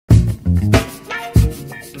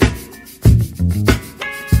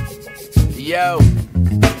Yo,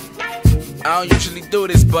 I don't usually do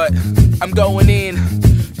this, but I'm going in.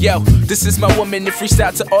 Yo, this is my woman, the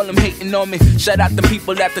freestyle to all them hating on me. Shout out the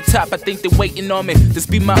people at the top, I think they waiting on me. This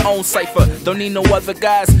be my own cypher, don't need no other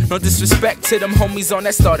guys. No disrespect to them homies on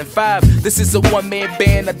that starting five. This is a one-man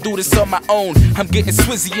band, I do this on my own. I'm getting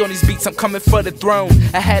swizzy on these beats, I'm coming for the throne.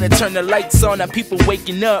 I had to turn the lights on, now people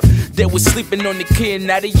waking up. They was sleeping on the kid,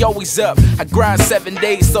 now they always up. I grind 7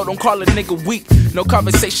 days, so don't call a nigga weak. No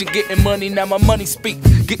conversation, getting money, now my money speak.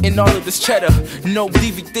 Getting all of this cheddar, no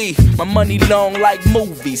DVD. My money long like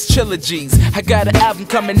movies, trilogies. I got an album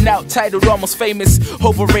coming out titled Almost Famous.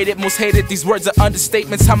 Overrated, most hated, these words are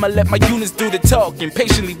understatements. I'ma let my units do the talking,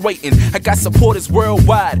 patiently waiting. I got supporters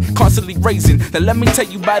worldwide, constantly raising. Now let me tell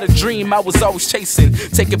you about a dream I was always chasing.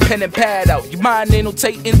 Take a pen and pad out, you mind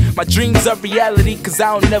annotating? My dreams are reality, cause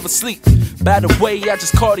I don't never sleep. By the way, I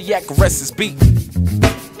just cardiac arrest this beat.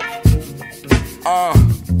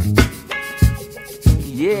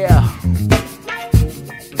 Yeah.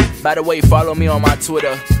 By the way, follow me on my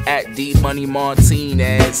Twitter at DMoney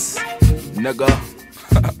Martinez, nigga.